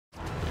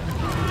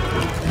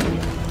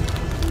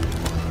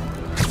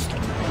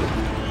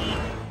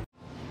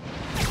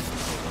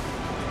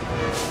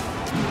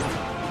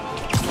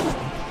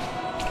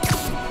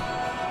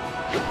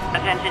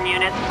Attention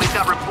units, we've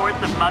got reports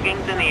of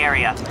muggings in the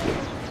area.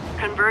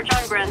 Converge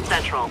on Grand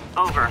Central.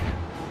 Over.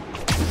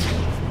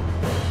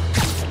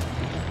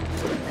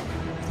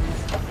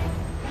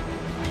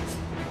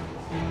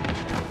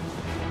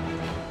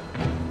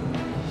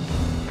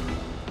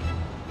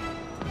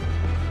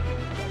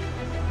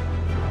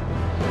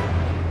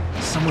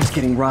 Someone's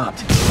getting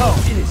robbed.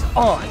 Oh, it is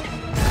on!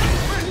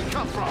 Where'd he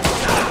come from?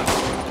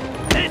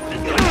 This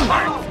is gonna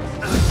hurt!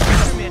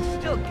 Spider-Man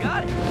still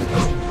got it!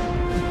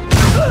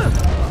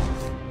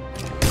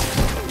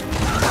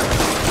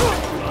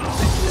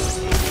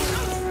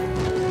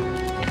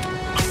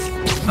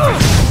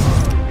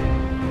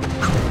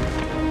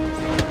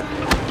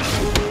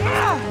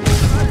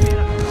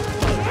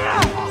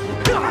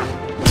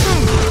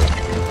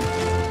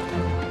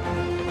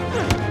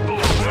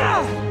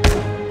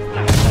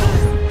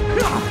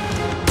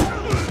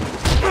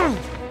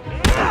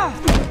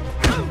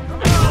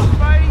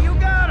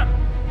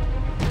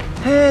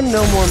 And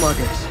no more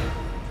muggers.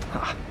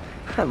 Ah,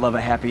 I love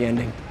a happy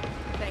ending.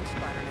 Thanks,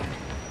 Spider-Man.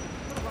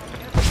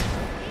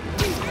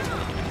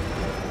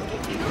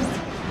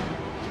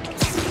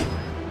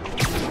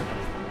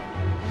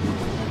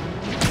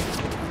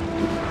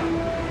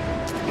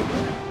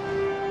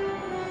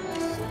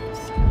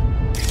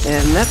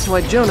 And that's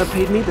why Jonah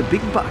paid me the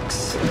big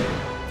bucks.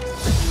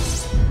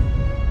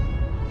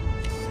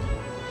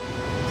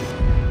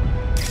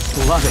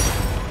 Love it.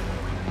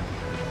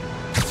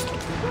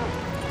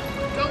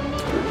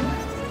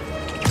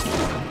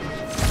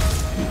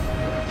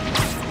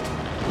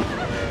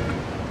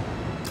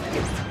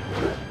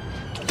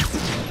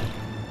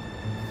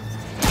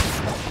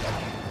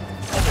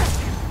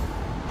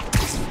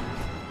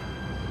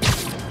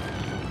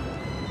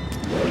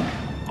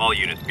 All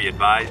units be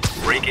advised,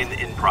 break-in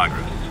in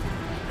progress.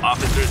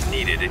 Officers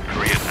needed in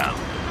Koreatown.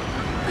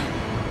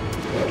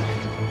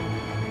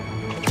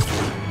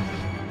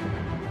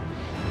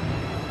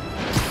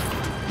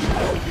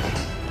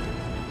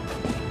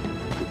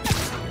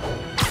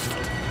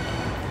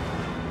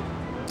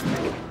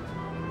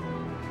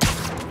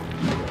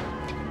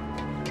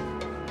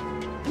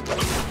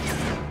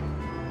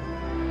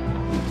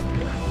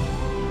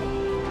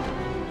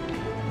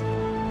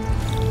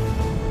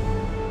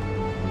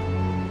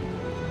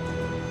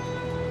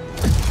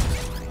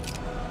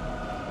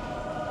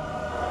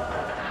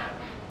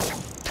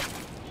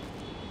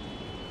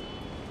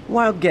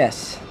 Wild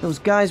guess. Those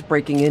guys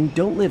breaking in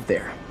don't live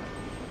there.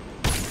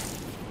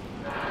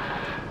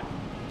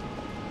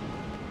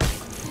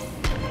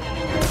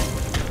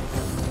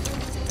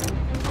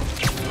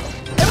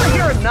 Ever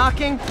hear a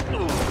knocking?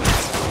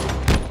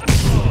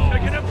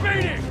 Taking a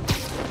beating!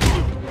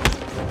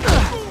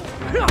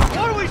 What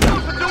are we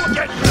supposed to do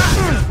against that?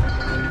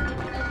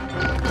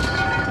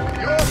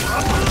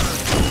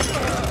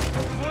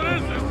 What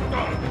is this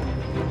stuff?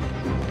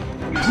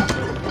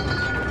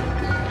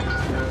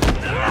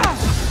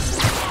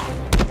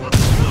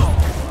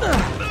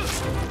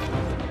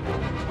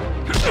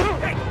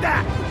 Take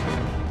that!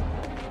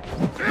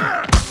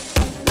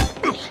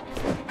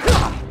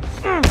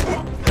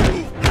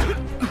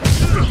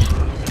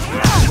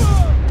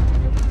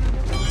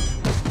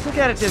 Look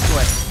at it this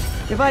way.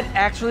 If I'd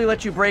actually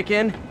let you break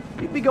in,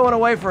 you'd be going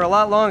away for a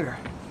lot longer.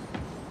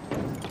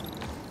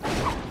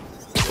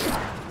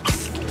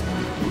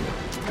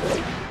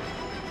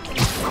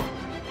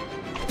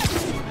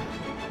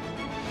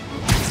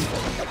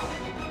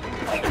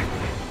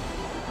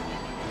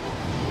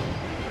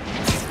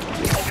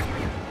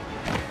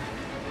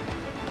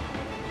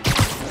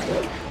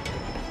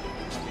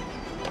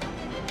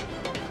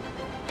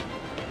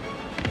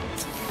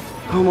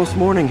 Almost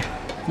morning.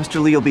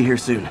 Mr. Lee will be here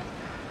soon.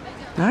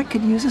 I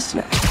could use a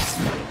snack.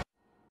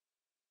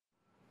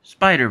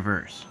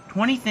 Spider-Verse.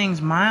 20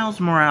 things Miles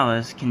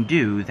Morales can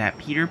do that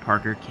Peter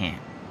Parker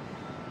can't.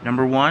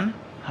 Number 1,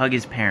 hug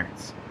his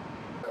parents.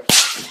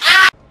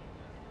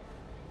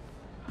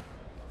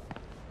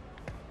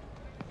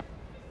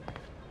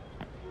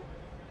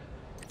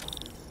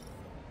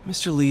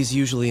 Mr. Lee's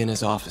usually in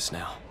his office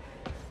now.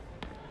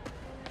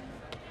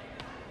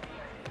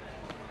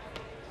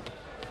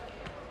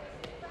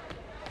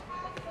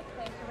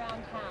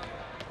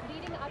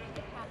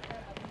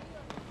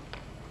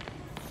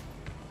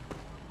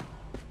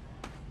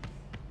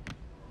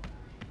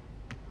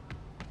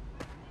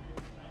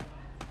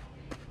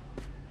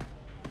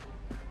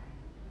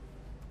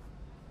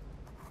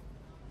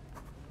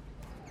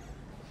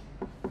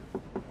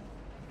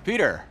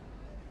 Peter,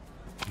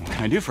 what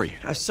can I do for you?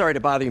 I'm sorry to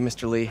bother you,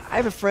 Mr. Lee. I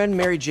have a friend,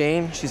 Mary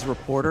Jane. She's a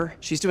reporter.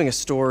 She's doing a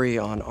story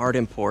on art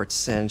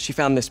imports, and she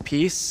found this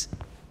piece.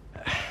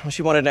 Well,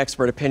 she wanted an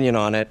expert opinion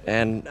on it,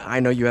 and I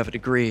know you have a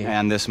degree.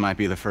 And this might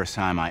be the first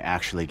time I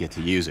actually get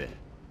to use it.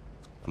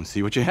 Let's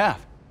see what you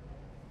have.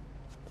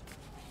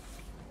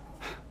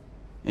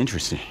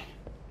 Interesting.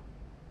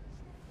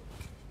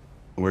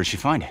 Where'd she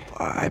find it?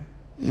 I'm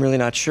really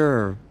not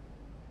sure.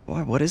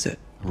 Why, what is it?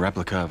 A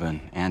replica of an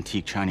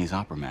antique Chinese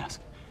opera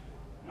mask.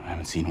 I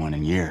haven't seen one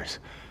in years.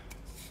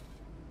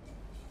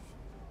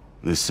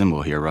 This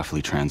symbol here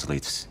roughly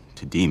translates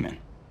to demon.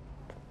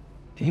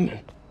 Demon?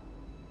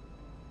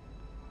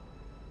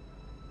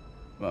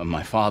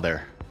 My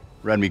father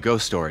read me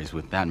ghost stories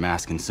with that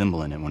mask and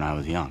symbol in it when I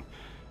was young.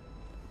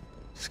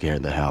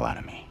 Scared the hell out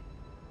of me.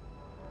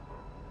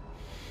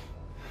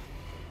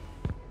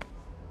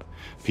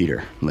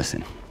 Peter,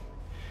 listen.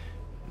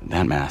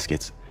 That mask,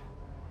 it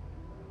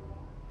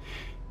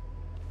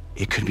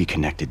could be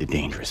connected to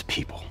dangerous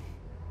people.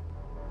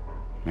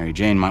 Mary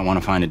Jane might want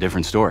to find a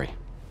different story.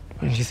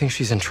 Do you think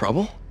she's in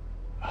trouble?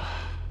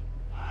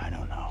 I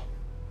don't know.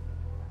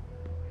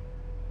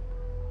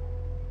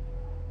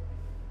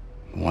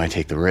 Why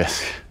take the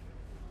risk?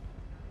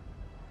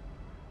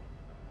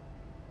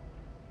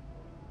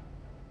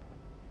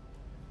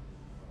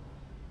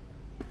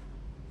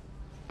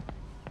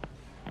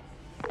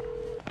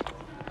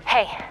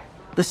 Hey.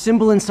 The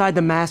symbol inside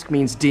the mask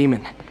means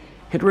demon.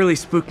 It really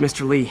spooked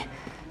Mr. Lee.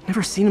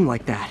 Never seen him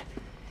like that.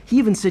 He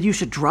even said you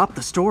should drop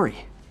the story.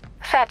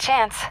 Fat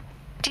chance.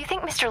 Do you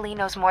think Mr. Lee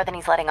knows more than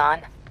he's letting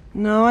on?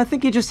 No, I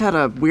think he just had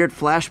a weird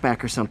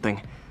flashback or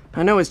something.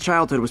 I know his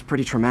childhood was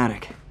pretty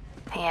traumatic.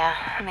 Yeah,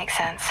 that makes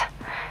sense.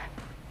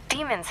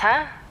 Demons,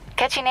 huh?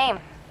 Catchy name.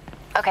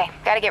 Okay,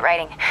 gotta get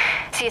writing.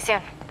 See you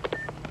soon.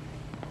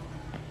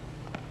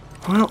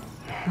 Well,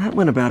 that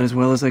went about as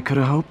well as I could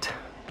have hoped.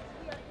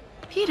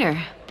 Peter,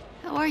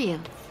 how are you?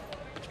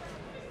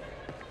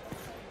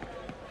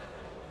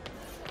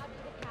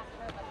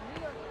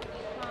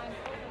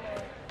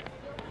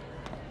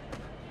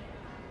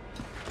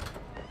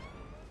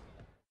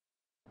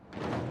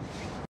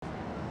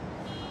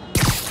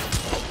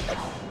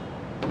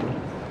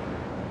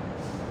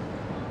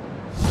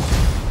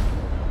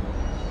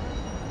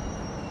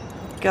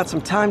 Got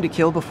some time to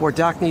kill before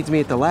Doc needs me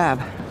at the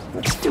lab.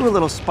 Let's do a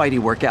little Spidey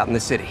workout in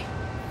the city.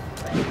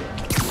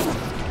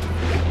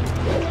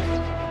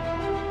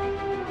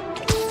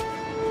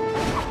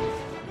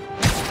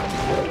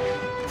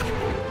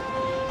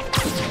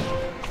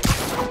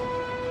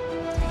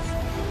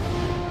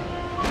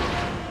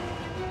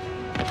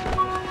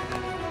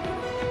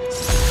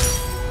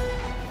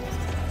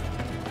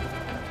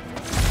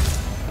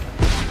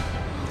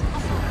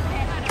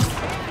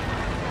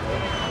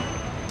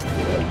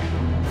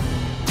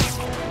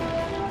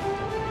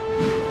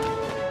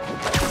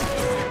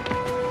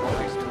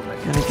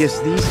 I guess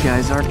these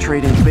guys aren't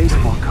trading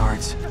baseball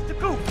cards. Just a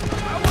goof.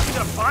 I wasn't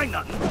gonna find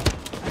nothing.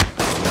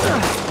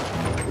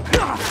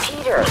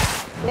 Peter,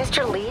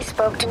 Mr. Lee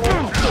spoke to me.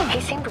 He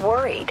seemed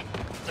worried.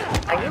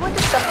 Are you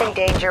into something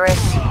dangerous?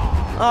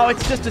 Oh,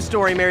 it's just a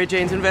story Mary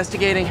Jane's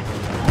investigating.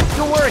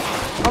 Don't worry,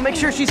 I'll make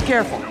sure she's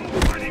careful.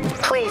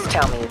 Please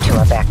tell me you two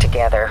are back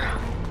together.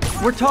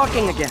 We're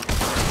talking again.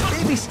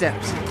 Baby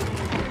steps.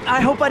 I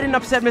hope I didn't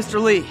upset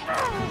Mr. Lee.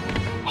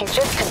 He's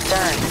just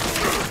concerned.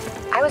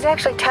 I was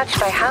actually touched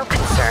by how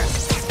concerned.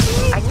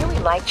 I knew he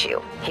liked you.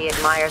 He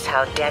admires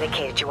how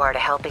dedicated you are to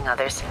helping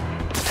others.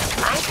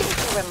 I think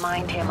you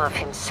remind him of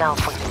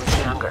himself when he was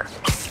younger.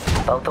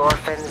 Both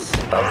orphans,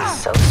 both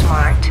so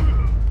smart.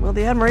 Well,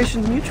 the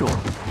admiration's mutual.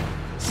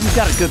 You've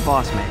got a good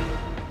boss, man.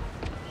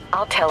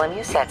 I'll tell him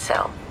you said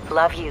so.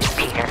 Love you,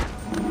 Peter.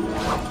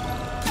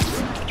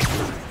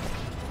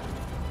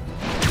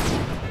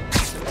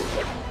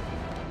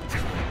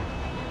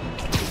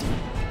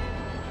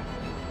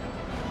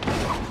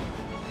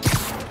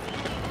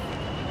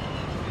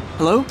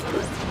 Hello?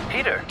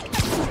 Peter,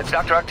 it's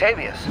Dr.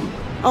 Octavius.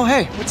 Oh,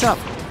 hey, what's up?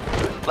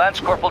 Lance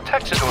Corporal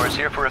Texador is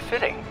here for a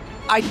fitting.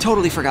 I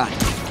totally forgot.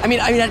 I mean,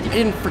 I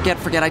didn't forget.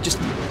 I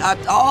just,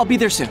 I'll be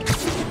there soon.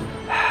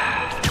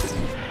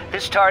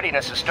 This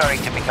tardiness is starting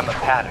to become a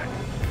pattern.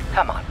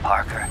 Come on,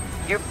 Parker.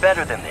 You're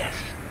better than this.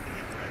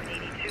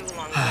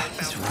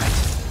 He's right.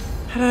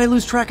 How did I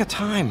lose track of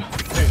time?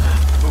 Hey,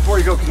 before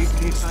you go, can you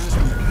sign this?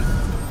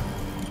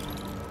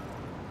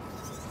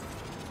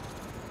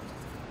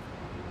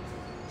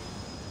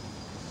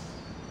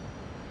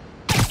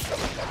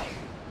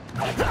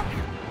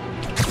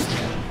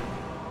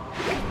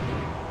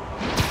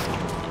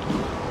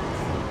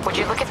 Would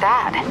you look at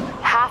that?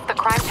 Half the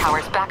crime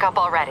tower's back up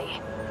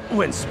already.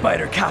 When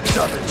Spider Cop's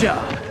on the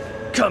job,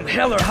 come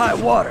hell or high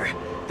water,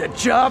 the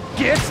job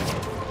gets...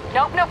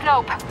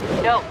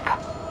 Nope.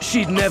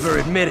 She'd never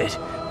admit it,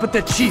 but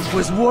the chief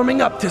was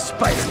warming up to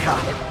Spider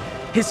Cop.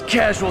 His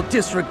casual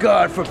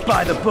disregard for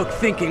by-the-book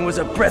thinking was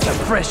a breath of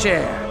fresh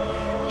air.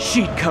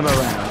 She'd come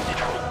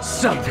around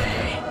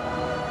someday.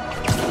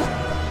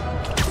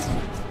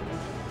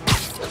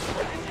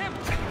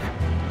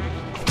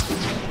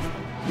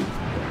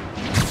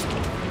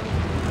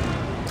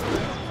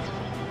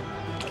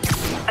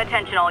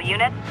 Attention all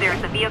units,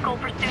 there's a vehicle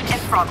pursuit in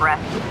progress.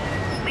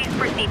 Please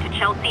proceed to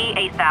Chelsea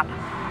ASAP.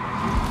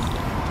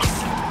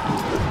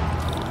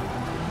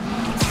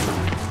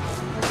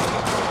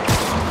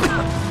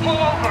 Pull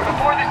over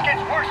before this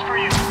gets worse for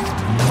you!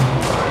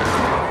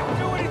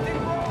 Do anything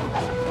wrong!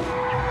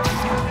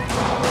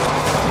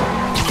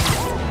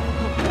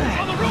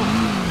 On the roof!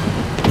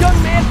 Young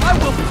man, I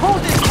will pull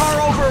this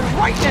car over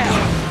right now!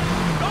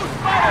 Go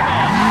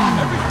SPIDERMAN!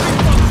 Every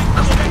street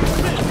functioning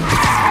connects this!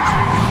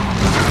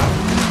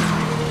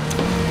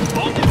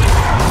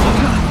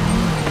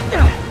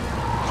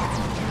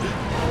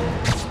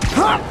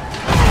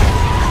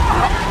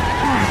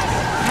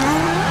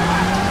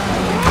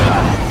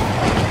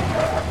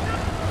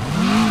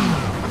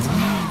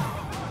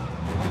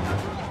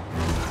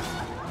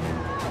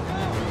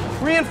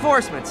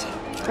 reinforcements.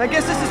 I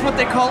guess this is what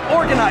they call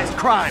organized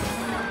crime.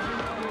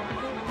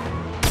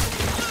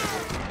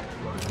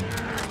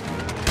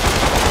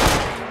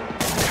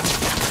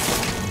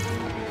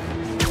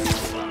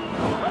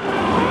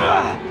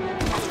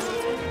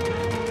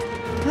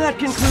 That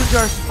concludes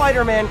our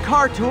Spider-Man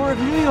car tour of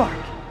New York.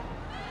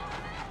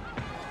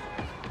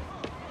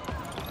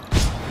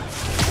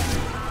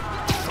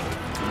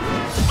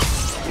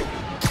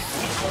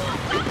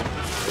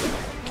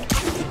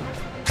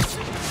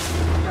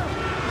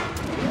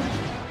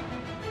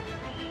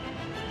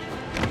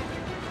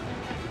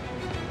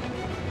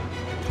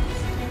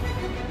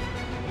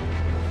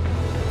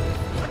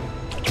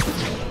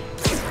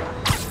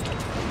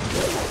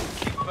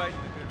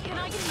 Can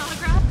I get an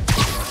autograph?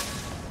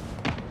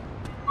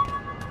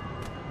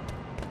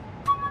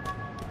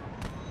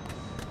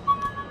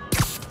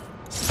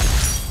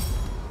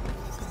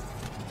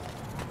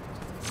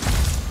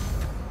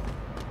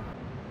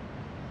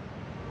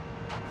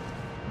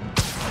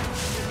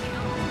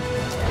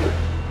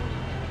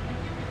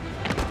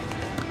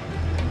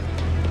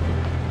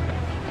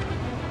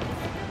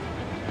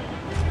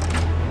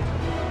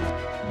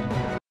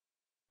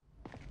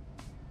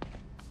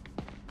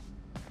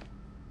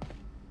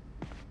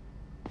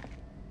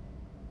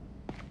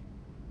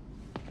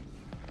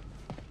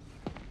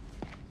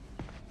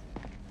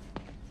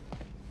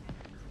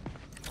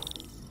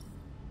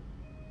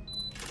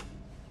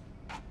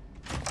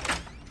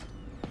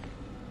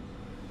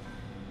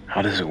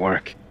 How does it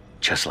work?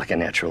 Just like a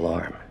natural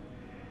arm.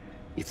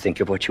 You think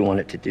of what you want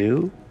it to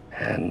do,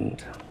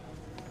 and...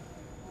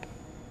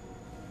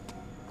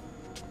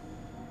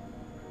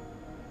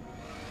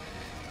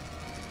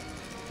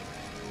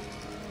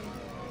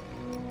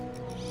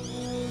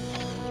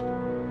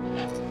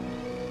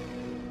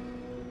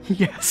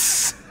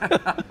 Yes.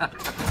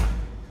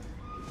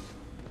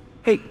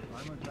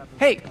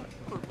 Hey,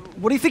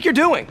 what do you think you're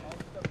doing?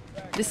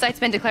 This site's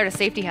been declared a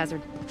safety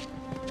hazard.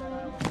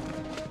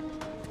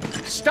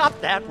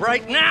 Stop that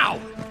right now!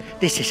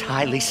 This is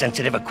highly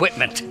sensitive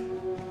equipment.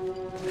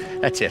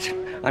 That's it.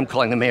 I'm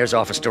calling the mayor's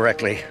office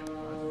directly.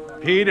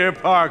 Peter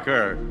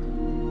Parker,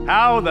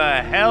 how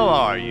the hell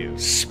are you?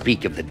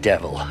 Speak of the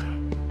devil.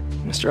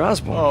 Mr.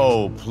 Osborn.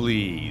 Oh,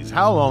 please.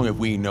 How long have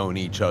we known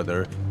each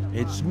other?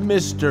 It's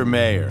Mr.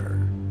 Mayor.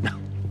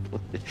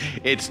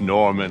 It's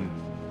Norman.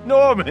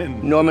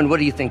 Norman, what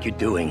do you think you're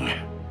doing?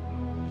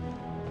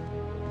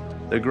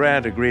 The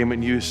grant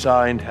agreement you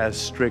signed has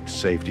strict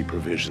safety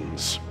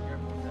provisions.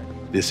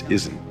 This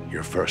isn't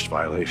your first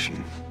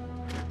violation.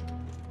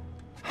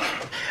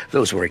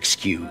 Those were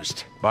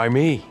excused. By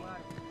me.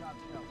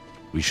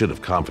 We should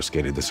have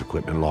confiscated this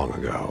equipment long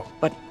ago.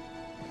 But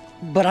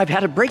I've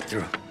had a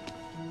breakthrough.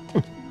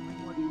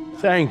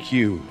 Thank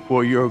you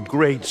for your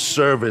great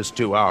service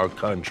to our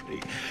country.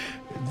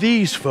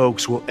 These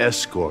folks will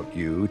escort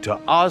you to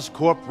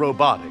Oscorp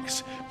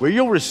Robotics, where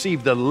you'll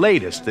receive the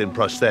latest in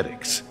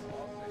prosthetics.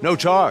 No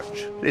charge.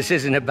 This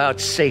isn't about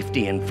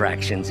safety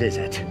infractions, is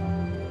it?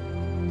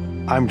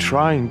 I'm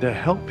trying to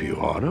help you,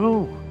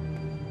 Otto.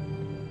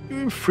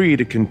 You're free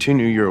to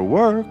continue your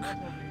work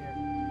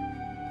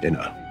in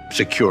a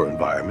secure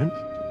environment.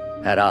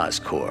 At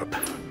Oscorp.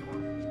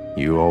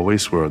 You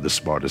always were the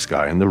smartest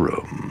guy in the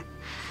room.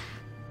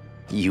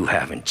 You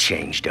haven't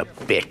changed a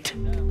bit.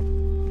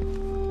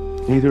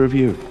 Neither of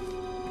you.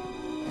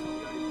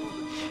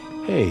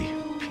 Hey,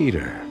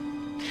 Peter.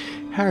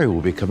 Harry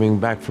will be coming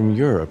back from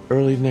Europe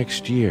early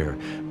next year.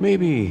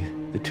 Maybe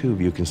the two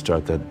of you can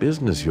start that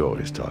business you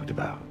always talked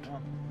about.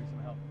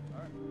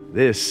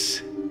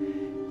 This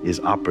is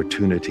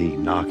opportunity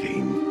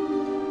knocking.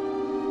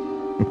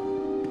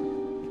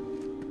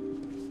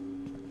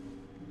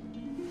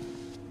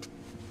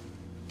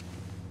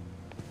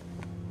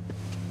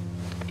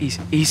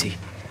 Easy.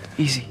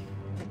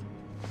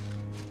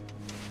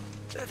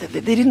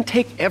 They didn't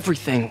take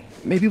everything.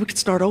 Maybe we could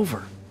start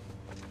over.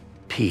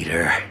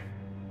 Peter,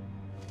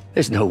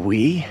 there's no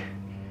we.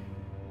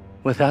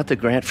 Without the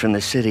grant from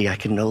the city, I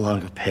can no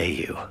longer pay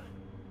you.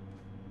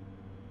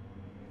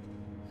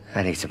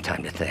 I need some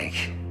time to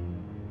think.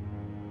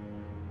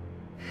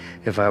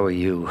 If I were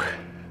you,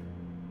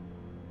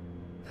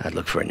 I'd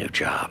look for a new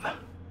job.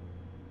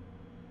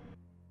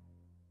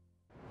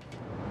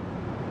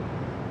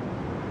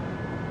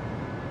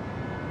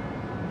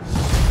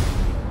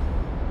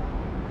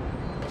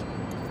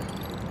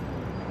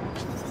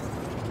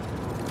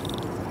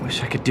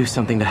 Wish I could do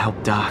something to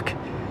help Doc.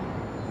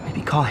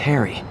 Maybe call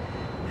Harry.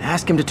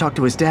 Ask him to talk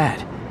to his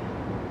dad.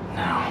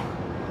 No.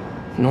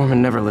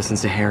 Norman never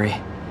listens to Harry.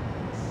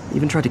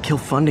 Even tried to kill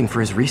funding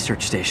for his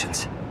research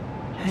stations.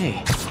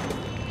 Hey,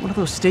 one of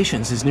those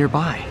stations is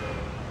nearby.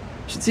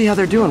 Should see how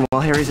they're doing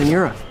while Harry's in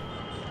Europe.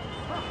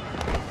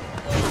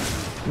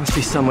 Must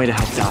be some way to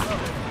help Doc.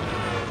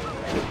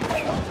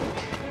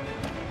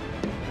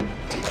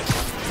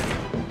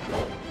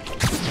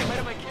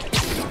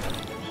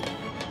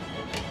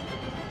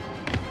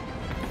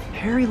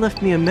 Harry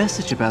left me a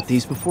message about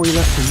these before he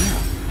left for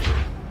Europe.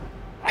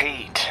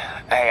 Pete,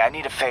 hey, I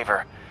need a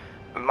favor.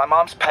 My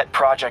mom's pet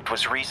project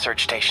was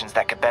research stations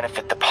that could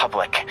benefit the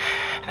public.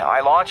 Now,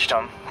 I launched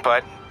them,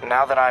 but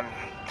now that I'm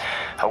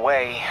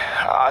away,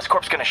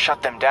 Oscorp's gonna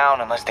shut them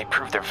down unless they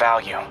prove their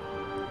value.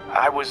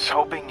 I was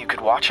hoping you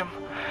could watch them.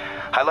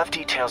 I left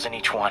details in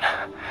each one.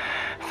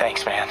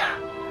 Thanks, man.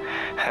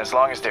 As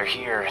long as they're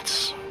here,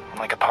 it's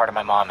like a part of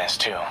my mom is,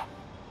 too.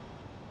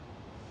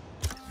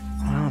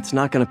 Well, it's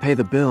not gonna pay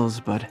the bills,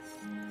 but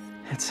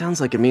it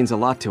sounds like it means a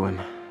lot to him.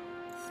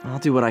 I'll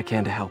do what I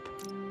can to help.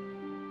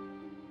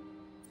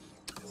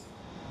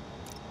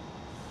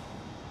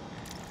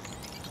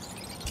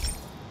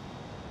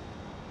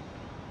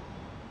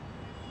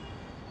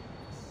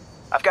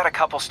 I've got a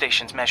couple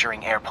stations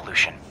measuring air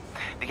pollution.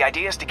 The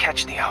idea is to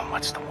catch the,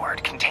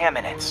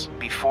 contaminants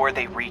before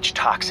they reach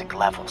toxic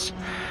levels.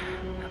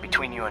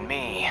 Between you and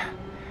me,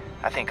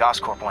 I think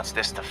Oscorp wants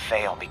this to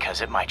fail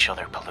because it might show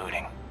they're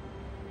polluting.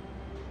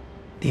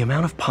 The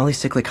amount of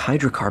polycyclic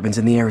hydrocarbons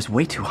in the air is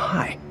way too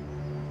high.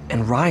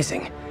 And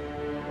rising.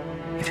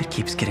 If it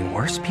keeps getting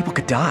worse, people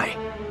could die.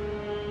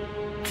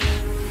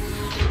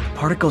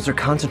 Particles are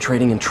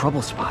concentrating in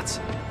trouble spots,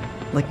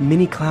 like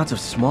mini clouds of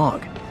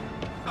smog.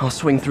 I'll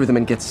swing through them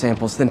and get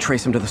samples, then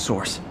trace them to the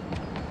source.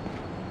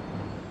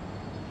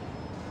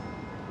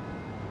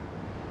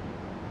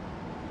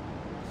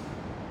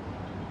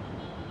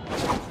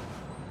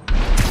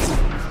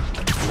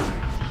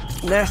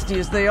 Nasty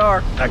as they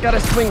are, I gotta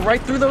swing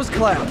right through those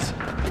clouds.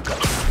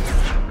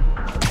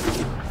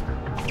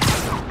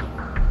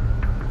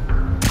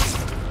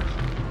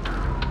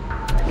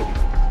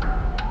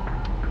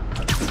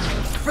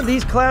 For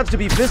these clouds to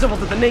be visible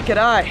to the naked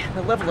eye,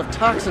 the level of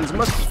toxins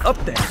must be up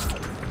there.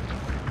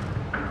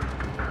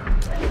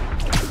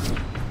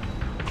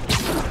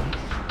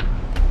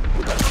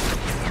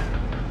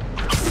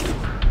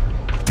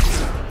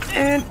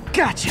 And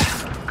gotcha!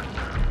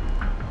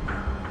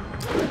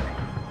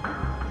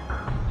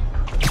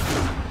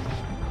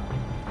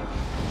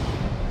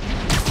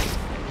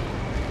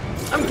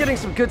 I'm getting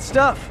some good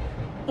stuff.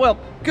 Well,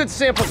 good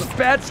samples of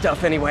bad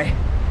stuff anyway.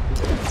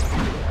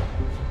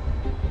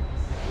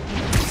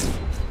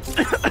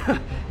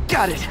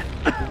 Got it.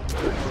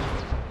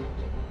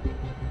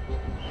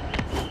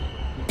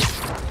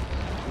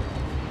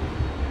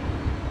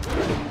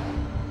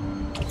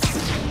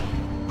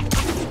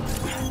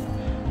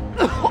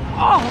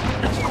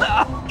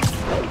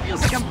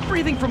 Feels like I'm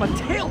breathing from a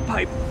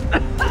tailpipe.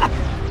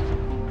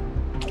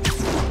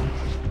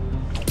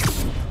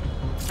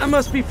 I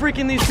must be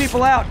freaking these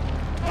people out.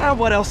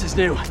 What else is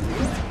new?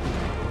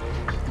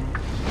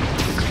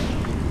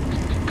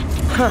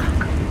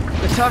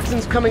 The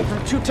toxin's coming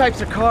from 2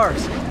 types of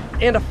cars,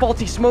 and a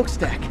faulty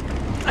smokestack.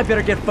 I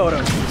better get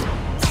photos.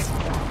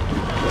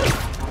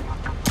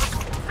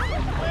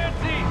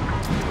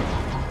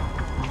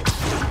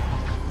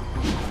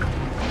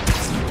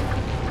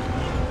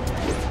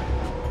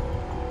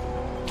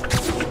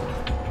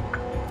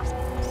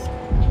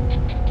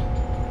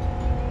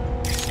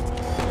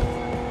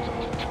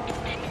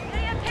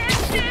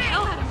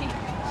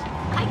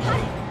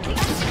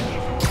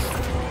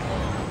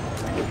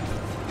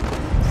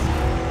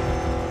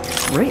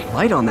 Great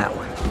light on that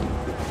one.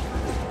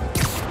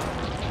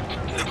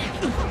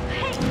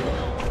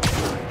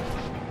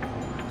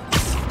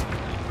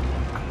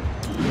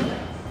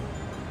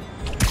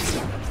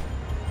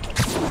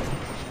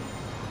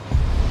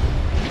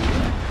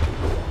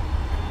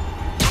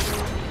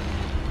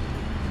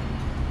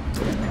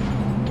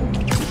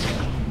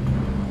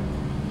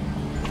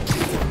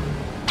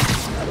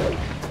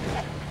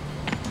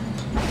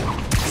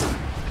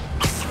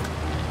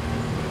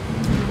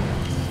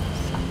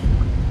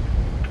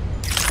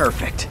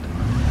 Perfect.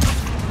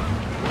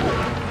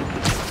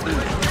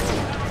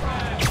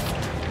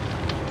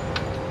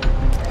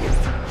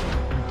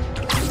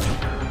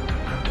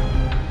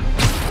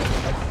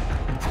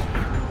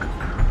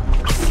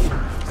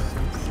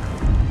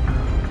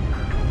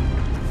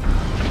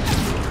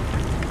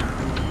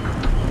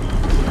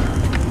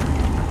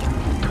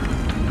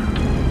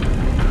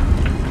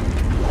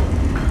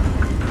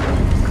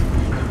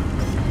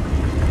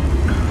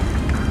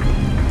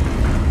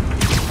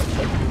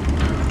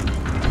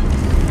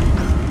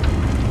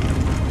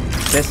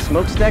 Best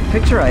smokestack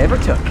picture I ever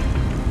took.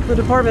 The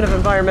Department of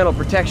Environmental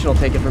Protection will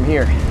take it from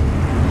here.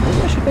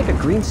 Maybe I should make a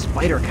green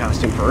spider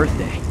costume for Earth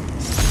Day.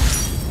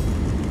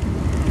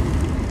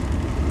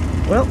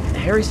 Well,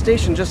 Harry's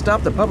station just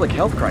stopped the public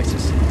health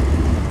crisis.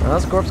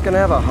 Oscorp's gonna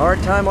have a hard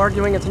time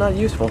arguing it's not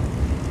useful.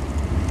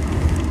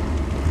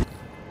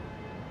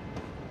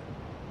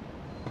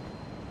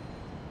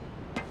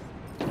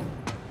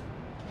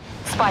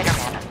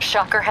 Spider-Man,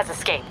 Shocker has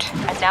escaped,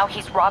 and now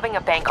he's robbing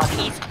a bank on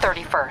East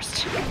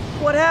 31st.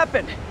 What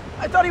happened?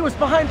 I thought he was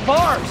behind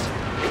bars.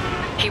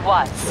 He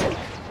was,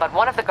 but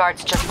one of the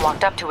guards just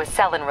walked up to his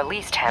cell and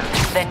released him,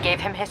 then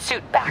gave him his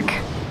suit back.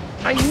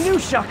 I knew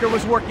Shocker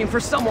was working for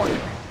someone.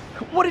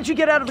 What did you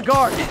get out of the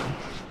guard?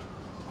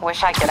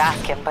 Wish I could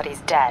ask him, but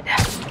he's dead.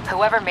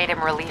 Whoever made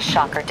him release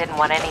Shocker didn't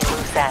want any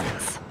loose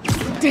ends.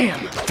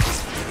 Damn.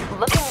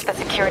 Looking at the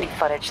security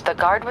footage, the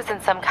guard was in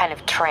some kind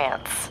of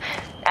trance.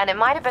 And it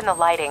might have been the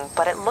lighting,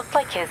 but it looked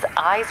like his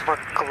eyes were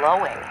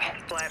glowing.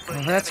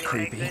 Well, that's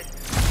creepy.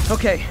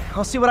 Okay,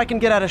 I'll see what I can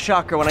get out of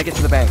Shocker when I get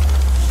to the bank.